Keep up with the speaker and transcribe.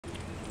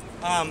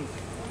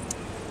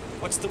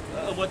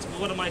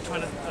what am I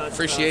trying to...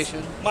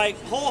 appreciation. My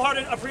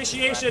wholehearted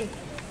appreciation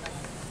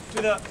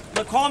to the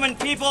Lukwungen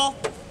people,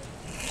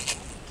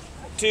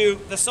 to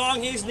the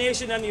Songhees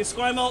Nation and the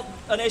Esquimalt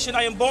Nation.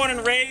 I am born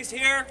and raised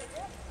here,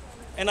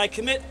 and I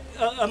commit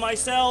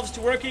myself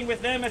to working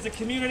with them as a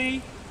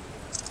community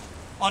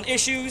on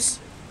issues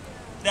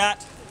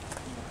that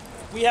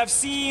we have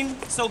seen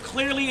so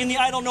clearly in the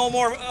Idle No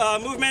More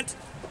movement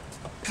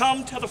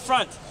come to the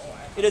front.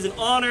 It is an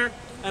honor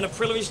and a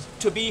privilege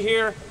to be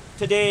here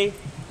today,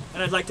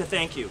 and I'd like to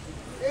thank you.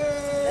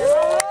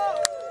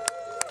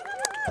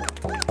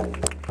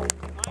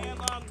 I am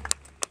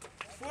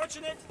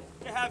fortunate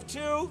to have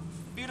two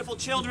beautiful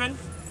children,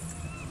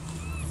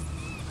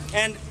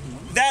 and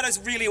that is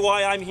really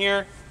why I'm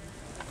here.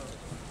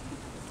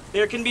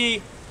 There can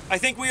be, I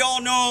think we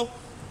all know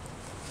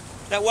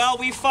that while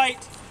we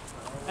fight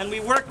and we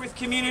work with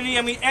community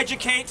and we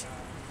educate,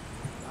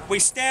 we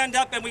stand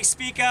up and we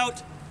speak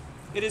out,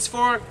 it is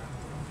for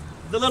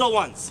the little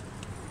ones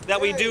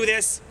that we do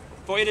this,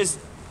 for it is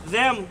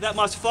them that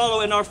must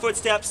follow in our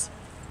footsteps,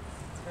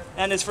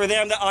 and it's for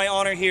them that I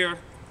honor here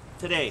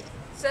today.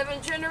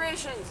 7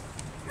 generations.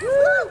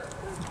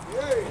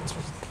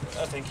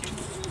 Thank you.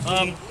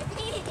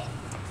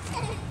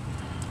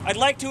 I'd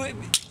like to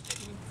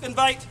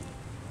invite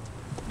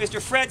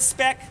Mr. Fred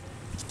Speck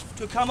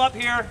to come up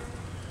here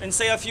and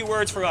say a few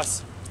words for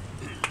us.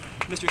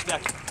 Mr.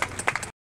 Speck.